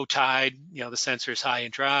at low tide, the sensor is high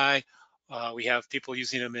and dry. We have people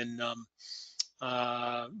using them in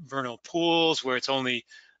vernal pools where it's only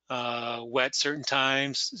wet certain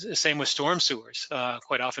times. Same with storm sewers.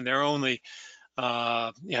 Quite often they're only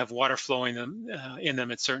you have water flowing in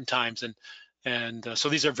them at certain times, and so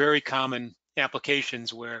these are very common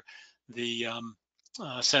applications where the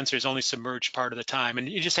sensor is only submerged part of the time, and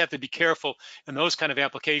you just have to be careful in those kind of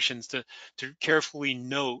applications to carefully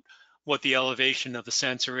note what the elevation of the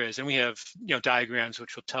sensor is. And we have diagrams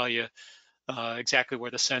which will tell you exactly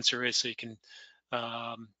where the sensor is, so you can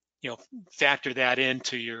um, factor that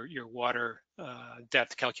into your water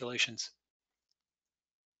depth calculations.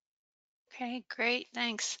 Okay, great,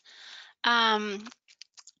 thanks. Um,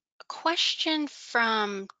 a question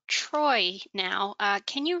from Troy now.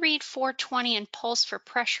 Can you read 420 and pulse for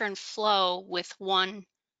pressure and flow with one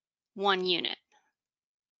unit?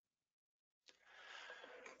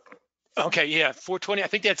 Okay, yeah, 420. I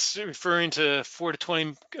think that's referring to 4 to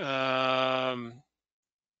 20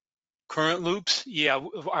 current loops. Yeah,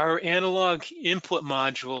 our analog input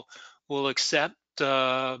module will accept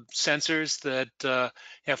sensors that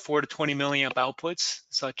have 4 to 20 milliamp outputs,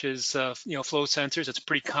 such as flow sensors. It's a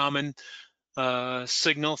pretty common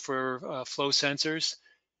signal for flow sensors.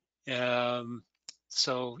 Um,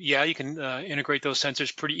 so yeah, you can integrate those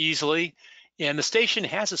sensors pretty easily. And the station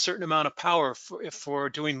has a certain amount of power for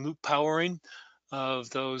doing loop powering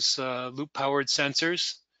of those loop powered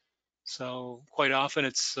sensors. So quite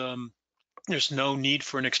often there's no need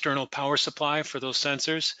for an external power supply for those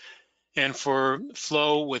sensors. And for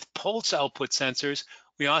flow with pulse output sensors,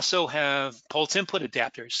 we also have pulse input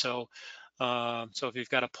adapters. So if you've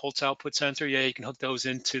got a pulse output sensor, yeah, you can hook those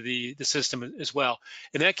into the system as well.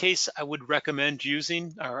 In that case, I would recommend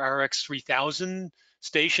using our RX 3000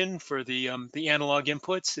 station for the analog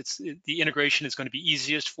inputs. The integration is going to be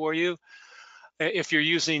easiest for you. If you're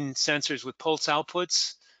using sensors with pulse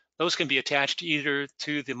outputs, those can be attached either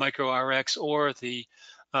to the micro RX or the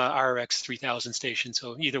RX 3000 station.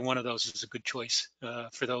 So either one of those is a good choice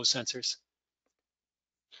for those sensors.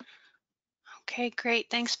 Okay, great.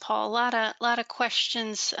 Thanks, Paul. A lot of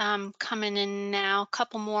questions coming in now. A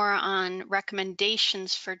couple more on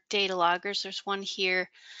recommendations for data loggers. There's one here.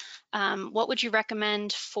 What would you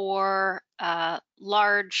recommend for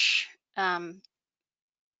large,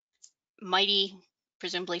 mighty,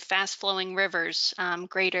 presumably fast-flowing rivers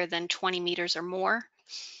greater than 20 meters or more?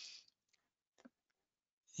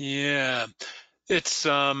 Yeah, it's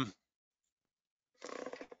yeah,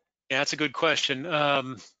 that's a good question.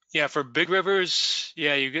 Yeah, for big rivers,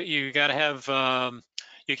 yeah, you got to have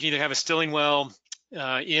you can either have a stilling well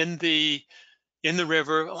in the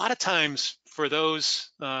river. A lot of times for those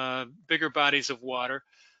bigger bodies of water,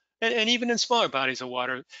 and even in smaller bodies of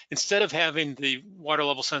water, instead of having the water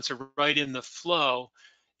level sensor right in the flow,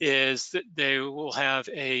 is that they will have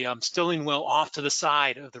a stilling well off to the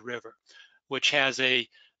side of the river, which has a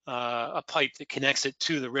pipe that connects it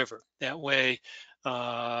to the river. That way,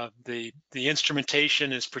 the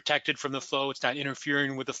instrumentation is protected from the flow. It's not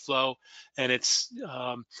interfering with the flow, and it's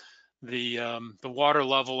the water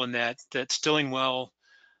level in that stilling well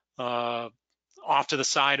uh, off to the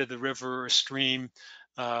side of the river or stream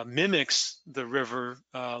mimics the river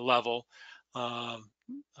level. Um,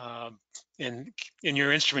 uh, and in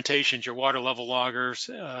your instrumentations, your water level loggers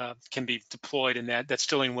can be deployed in that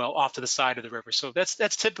stilling well off to the side of the river. So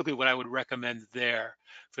that's typically what I would recommend there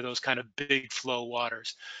for those kind of big flow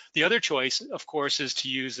waters. The other choice, of course, is to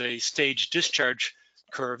use a stage discharge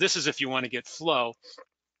curve. This is if you want to get flow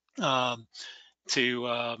um,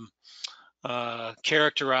 to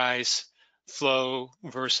characterize flow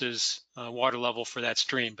versus water level for that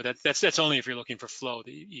stream. But that's only if you're looking for flow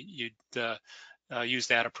that you'd use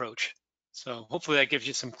that approach. So hopefully that gives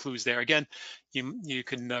you some clues there. Again, you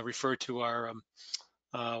can refer to our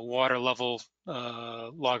water level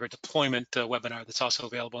logger deployment webinar that's also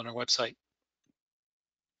available on our website.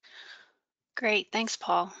 Great, thanks,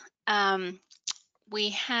 Paul. We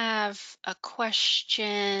have a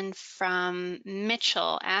question from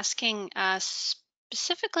Mitchell asking us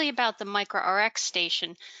specifically about the micro RX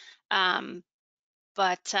station, um,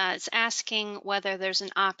 but it's asking whether there's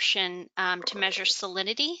an option to measure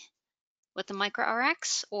salinity with the micro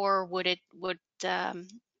RX, or would it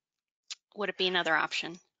be another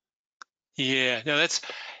option? Yeah, no, that's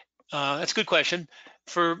a good question.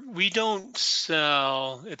 We don't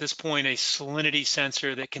sell at this point a salinity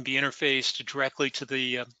sensor that can be interfaced directly to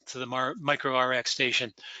the micro RX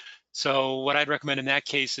station. So what I'd recommend in that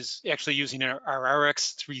case is actually using our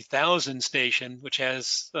RX 3000 station, which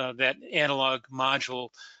has that analog module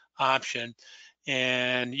option,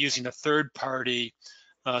 and using a third-party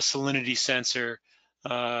salinity sensor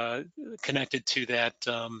connected to that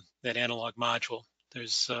analog module.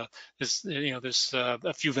 There's a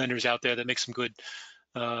few vendors out there that make some good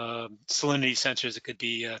salinity sensors that could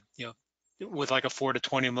be with like a 4 to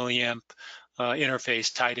 20 milliamp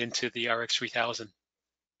interface tied into the RX 3000.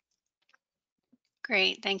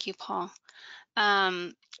 Great, thank you, Paul.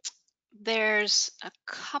 Um, there's a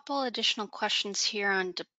couple additional questions here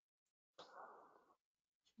on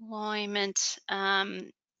deployment,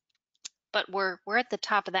 but we're at the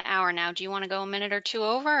top of the hour now. Do you want to go a minute or two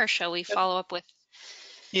over, or shall we follow up with?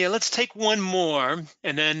 Yeah, let's take one more,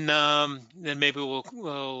 and then maybe we'll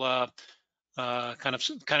kind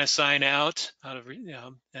of sign out of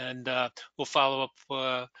and we'll follow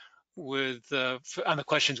up with on the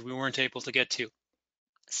questions we weren't able to get to.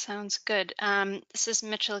 Sounds good. This is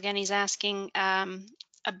Mitchell again. He's asking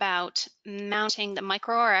about mounting the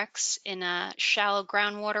micro RX in a shallow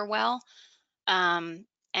groundwater well, and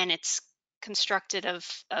it's constructed of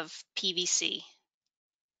PVC.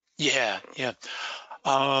 Yeah, yeah,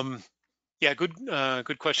 yeah.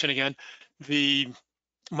 Good question again. The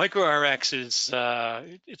micro RX is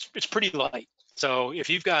it's pretty light. So if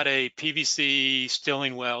you've got a PVC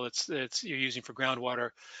stilling well, it's you're using for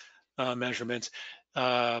groundwater measurements.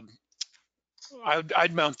 Uh,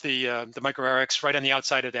 I'd mount the micro RX right on the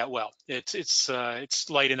outside of that well. It's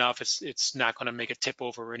light enough. It's not going to make it tip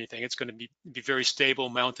over or anything. It's going to be very stable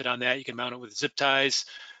mounted on that. You can mount it with zip ties.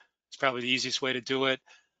 It's probably the easiest way to do it.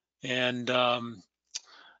 And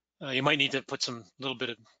you might need to put some little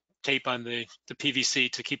bit of tape on the PVC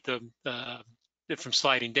to keep it from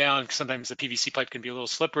sliding down. Sometimes the PVC pipe can be a little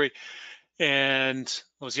slippery. And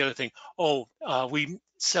what was the other thing? Oh, we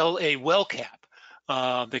sell a well cap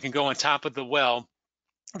that can go on top of the well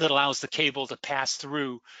that allows the cable to pass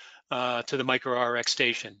through to the micro RX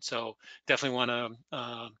station. So definitely want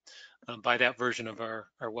to buy that version of our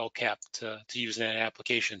well cap to use in that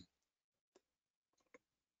application.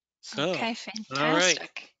 So, Okay, all right.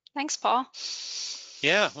 fantastic. Thanks, Paul.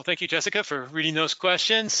 Yeah, well, thank you, Jessica, for reading those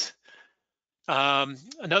questions.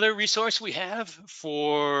 Another resource we have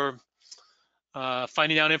for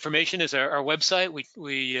finding out information is our website. We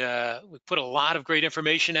put a lot of great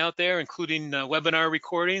information out there, including webinar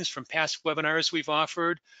recordings from past webinars we've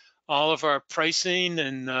offered. All of our pricing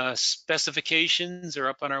and specifications are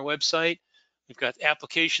up on our website. We've got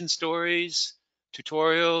application stories,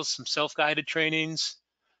 tutorials, some self-guided trainings.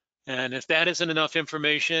 And if that isn't enough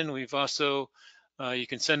information, we've also, you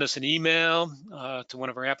can send us an email to one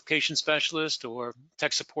of our application specialists, or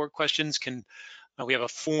tech support questions we have a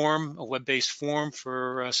form, a web-based form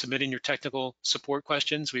for submitting your technical support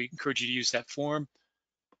questions. We encourage you to use that form.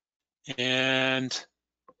 And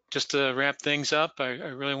just to wrap things up, I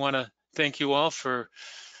really want to thank you all for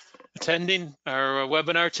attending our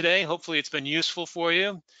webinar today. Hopefully it's been useful for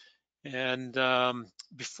you. And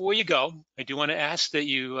before you go, I do want to ask that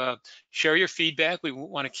you share your feedback. We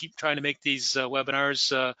want to keep trying to make these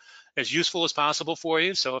webinars as useful as possible for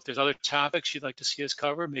you. So if there's other topics you'd like to see us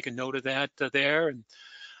cover, make a note of that there.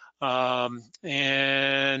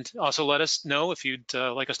 And also let us know if you'd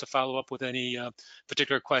like us to follow up with any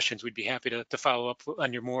particular questions. We'd be happy to follow up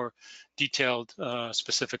on your more detailed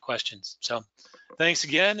specific questions. So thanks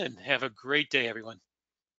again, and have a great day, everyone.